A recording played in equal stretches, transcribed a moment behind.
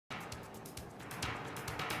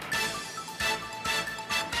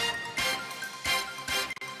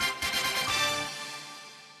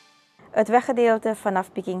Het weggedeelte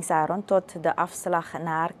vanaf Pikin Saron tot de afslag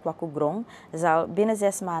naar Kwakoe Gron zal binnen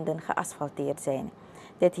 6 maanden geasfalteerd zijn.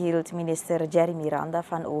 Dit hield minister Jerry Miranda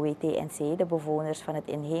van OWTNC de bewoners van het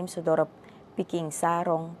inheemse dorp Pikin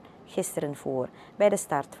Saron gisteren voor bij de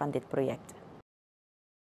start van dit project.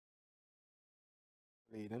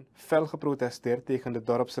 Fel geprotesteerd tegen de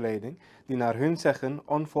dorpsleiding die naar hun zeggen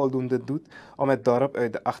onvoldoende doet om het dorp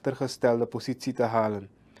uit de achtergestelde positie te halen.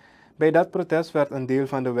 Bij dat protest werd een deel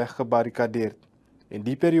van de weg gebarricadeerd. In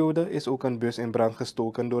die periode is ook een bus in brand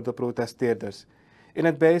gestoken door de protesteerders. In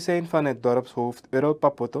het bijzijn van het dorpshoofd Earl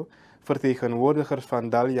Papoto, vertegenwoordigers van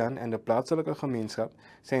Dalian en de plaatselijke gemeenschap,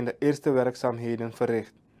 zijn de eerste werkzaamheden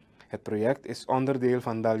verricht. Het project is onderdeel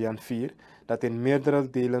van Dalian 4, dat in meerdere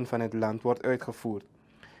delen van het land wordt uitgevoerd.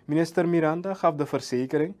 Minister Miranda gaf de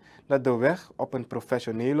verzekering dat de weg op een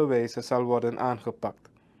professionele wijze zal worden aangepakt.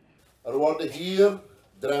 Er worden hier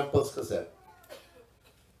drempels gezet. U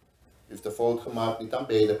heeft de fout gemaakt, niet aan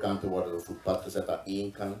beide kanten worden een voetpad gezet, aan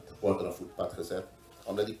één kant wordt er een voetpad gezet,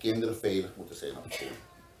 omdat die kinderen veilig moeten zijn op school.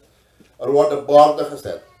 Er worden borden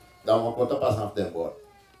gezet, dan wordt er pas af den bord.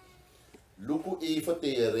 Luku even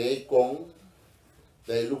tegen Rijkong,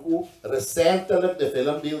 dat Luku recentelijk de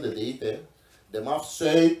filmbeelden deed, de maf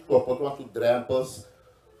Zuid koppelt wat toe drempels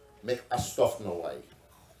met een stof nou wij.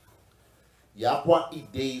 Ja, wat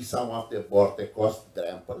idee samen de bord kost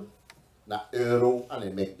drempel naar euro aan de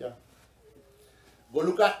media. We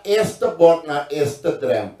lukken eerste bord naar eerste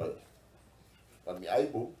drempel. Wat mij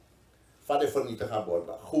uitboek, van de vernietiging bord.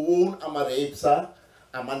 Gewoon aan mijn reepsa,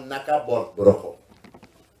 aan mijn naka bord brokken.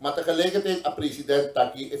 Maar tegelijkertijd, a president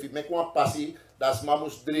Taki, if je met een passie, dat is maar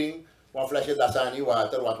moest drinken, een flesje dasani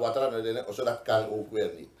water, want water aan de zodat kan ook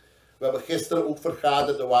weer niet. We hebben gisteren ook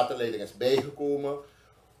vergaderd, de waterleiding is bijgekomen.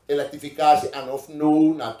 Elektrificatie aan of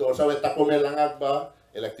no, na Torsa we takomen langakba.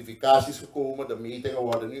 Elektrificatie is gekomen, de metingen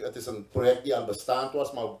worden nu, het is een project die al bestaand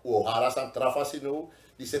was, maar O'Hara's en Trafasino,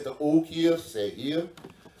 die zitten ook hier, ze zijn hier.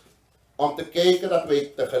 Om te kijken dat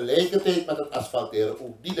wij tegelijkertijd met het asfalteren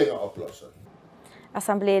ook die dingen oplossen.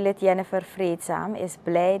 Assembleelid Jennifer Vreedzaam is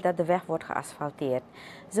blij dat de weg wordt geasfalteerd.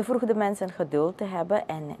 Ze vroeg de mensen geduld te hebben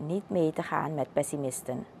en niet mee te gaan met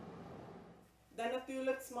pessimisten. Dan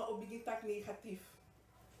natuurlijk is maar op die tak negatief.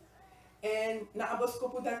 En na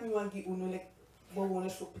aboskopo dat nu wangi unulik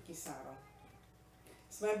bewoners voor Pikin Saron.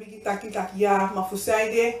 Sma bigi tak ja, maar voor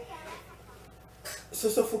zijde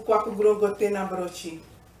so voor Kwakoe Gron gotena brochi.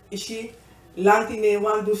 Ishi lantine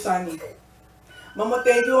wan du sani. Mama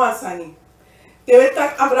tejo wan sani. Tewe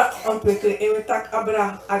tak abra ontwikkelen en we tak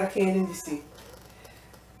abra arageren disi.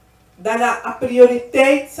 Daarna a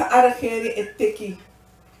prioriteit sa arageren et teki.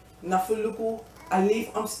 Na fuluku a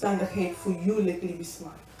leefomstandigheid voor jullie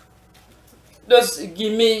libisma. Dus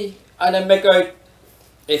gimi aan de mek uit,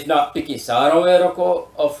 of na Pikin Saron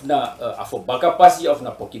weroko, of na afobaka passie, of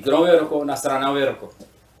na Kwakoe Gron weroko, na strana weroko.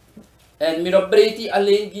 En min op breedte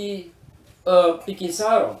alleen die Pikin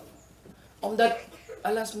Saron. Omdat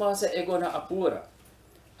alles maar se ego na apura,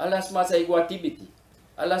 alles maar se ego atibiti,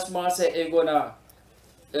 alles maar se ego na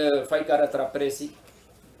faikara trapresi,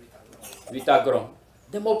 vita Gron.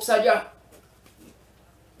 Dem op saja.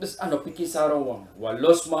 Dus ano Pikin Saron wa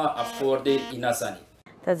losma aforde inasani.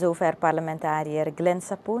 Tot zover parlementariër Glenn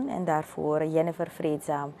Sapoen en daarvoor Jennifer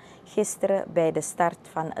Vreedzaam gisteren bij de start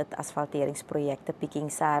van het asfalteringsproject Pikin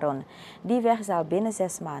Saron. Die weg zal binnen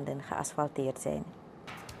 6 maanden geasfalteerd zijn.